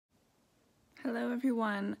Hello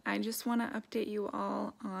everyone, I just want to update you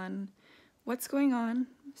all on what's going on.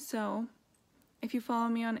 So if you follow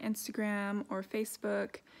me on Instagram or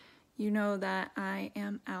Facebook, you know that I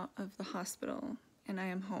am out of the hospital and I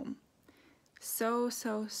am home. So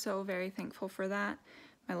very thankful for that.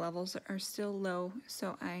 My levels are still low,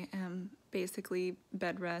 so I am basically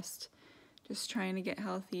bed rest, just trying to get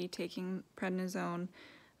healthy, taking prednisone.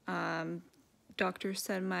 Doctor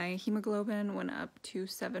said my hemoglobin went up to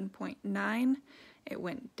 7.9. It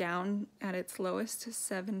went down at its lowest to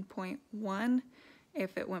 7.1.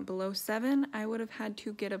 If it went below 7, I would have had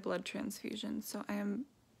to get a blood transfusion. So I am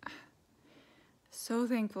so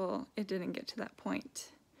thankful it didn't get to that point.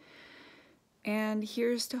 And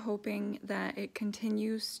here's to hoping that it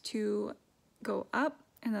continues to go up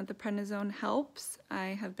and that the prednisone helps.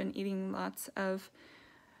 I have been eating lots of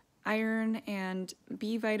iron and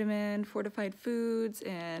B vitamin, fortified foods,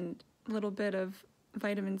 and a little bit of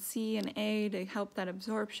vitamin C and A to help that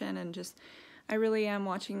absorption, and just I really am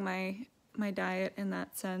watching my diet in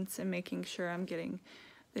that sense and making sure I'm getting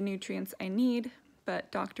the nutrients I need.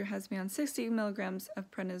 But doctor has me on 60 milligrams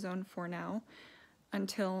of prednisone for now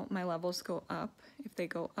until my levels go up. If they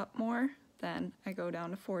go up more, then I go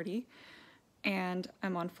down to 40, and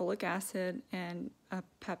I'm on folic acid and a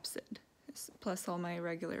Pepsid, plus all my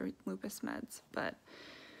regular lupus meds. But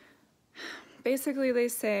basically they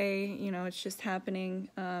say, you know, it's just happening,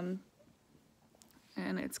 and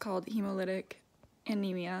it's called hemolytic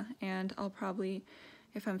anemia, and I'll probably,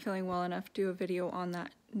 if I'm feeling well enough, do a video on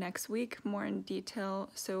that next week more in detail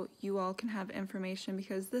so you all can have information,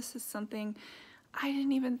 because this is something I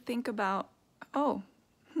didn't even think about. Oh,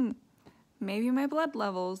 maybe my blood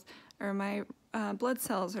levels or my blood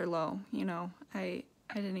cells are low, you know. I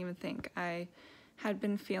didn't even think. I had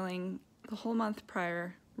been feeling the whole month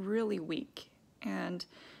prior really weak, and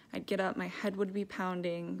I'd get up, my head would be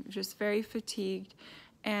pounding, just very fatigued,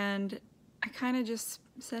 and I kind of just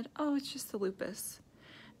said, oh, it's just the lupus,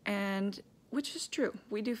 and which is true.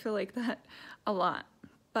 We do feel like that a lot,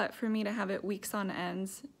 but for me to have it weeks on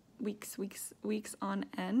end,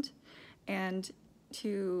 and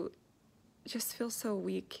to just feel so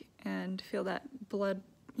weak and feel that blood,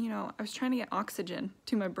 you know, I was trying to get oxygen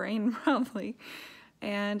to my brain probably,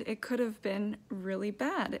 and it could have been really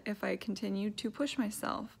bad if I continued to push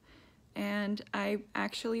myself. And I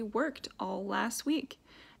actually worked all last week,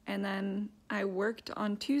 and then I worked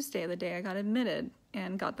on Tuesday, the day I got admitted,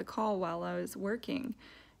 and got the call while I was working,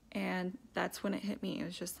 and that's when it hit me. It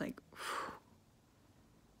was just like, whew,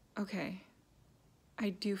 okay, I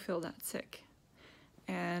do feel that sick.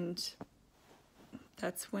 And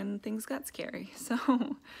that's when things got scary. So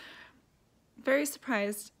very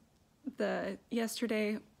surprised. The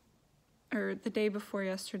day before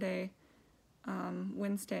yesterday,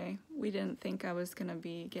 Wednesday, we didn't think I was gonna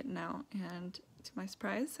be getting out, and to my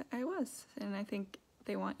surprise, I was. And I think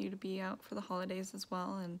they want you to be out for the holidays as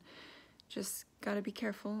well, and just gotta be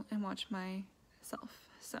careful and watch myself.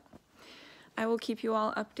 So I will keep you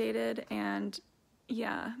all updated, and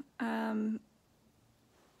yeah,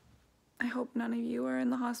 I hope none of you are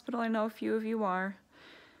in the hospital. I know a few of you are,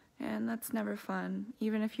 and that's never fun.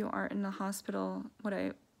 Even if you aren't in the hospital, what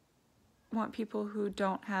I want people who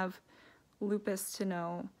don't have lupus to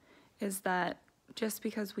know is that just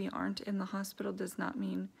because we aren't in the hospital does not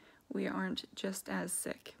mean we aren't just as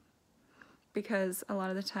sick, because a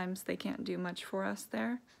lot of the times they can't do much for us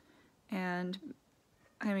there. And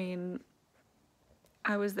I mean,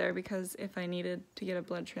 I was there because if I needed to get a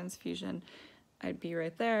blood transfusion, I'd be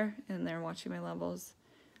right there and they're watching my levels.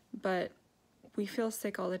 But we feel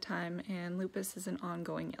sick all the time, and lupus is an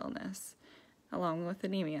ongoing illness along with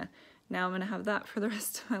anemia. Now I'm gonna have that for the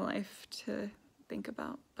rest of my life to think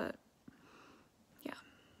about, but yeah,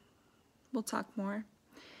 we'll talk more.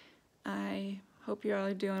 I hope you're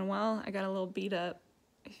all doing well. I got a little beat up,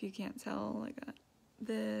 if you can't tell. I got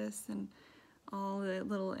this and all the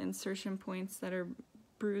little insertion points that are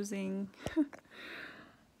bruising.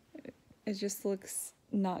 It just looks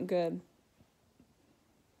not good.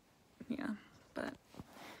 Yeah, but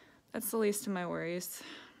that's the least of my worries.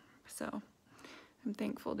 So I'm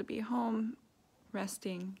thankful to be home,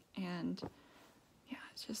 resting, and yeah,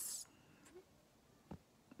 just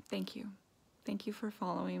thank you. Thank you for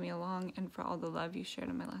following me along and for all the love you shared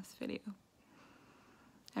in my last video.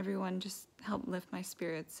 Everyone just helped lift my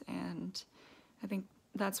spirits, and I think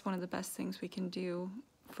that's one of the best things we can do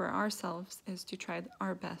for ourselves, is to try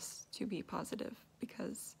our best to be positive,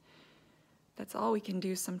 because that's all we can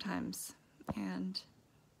do sometimes, and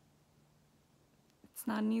it's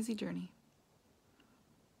not an easy journey.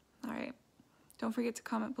 All right, don't forget to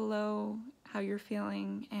comment below how you're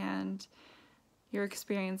feeling, and your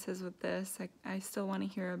experiences with this. I still want to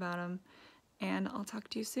hear about them. And I'll talk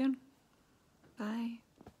to you soon. Bye.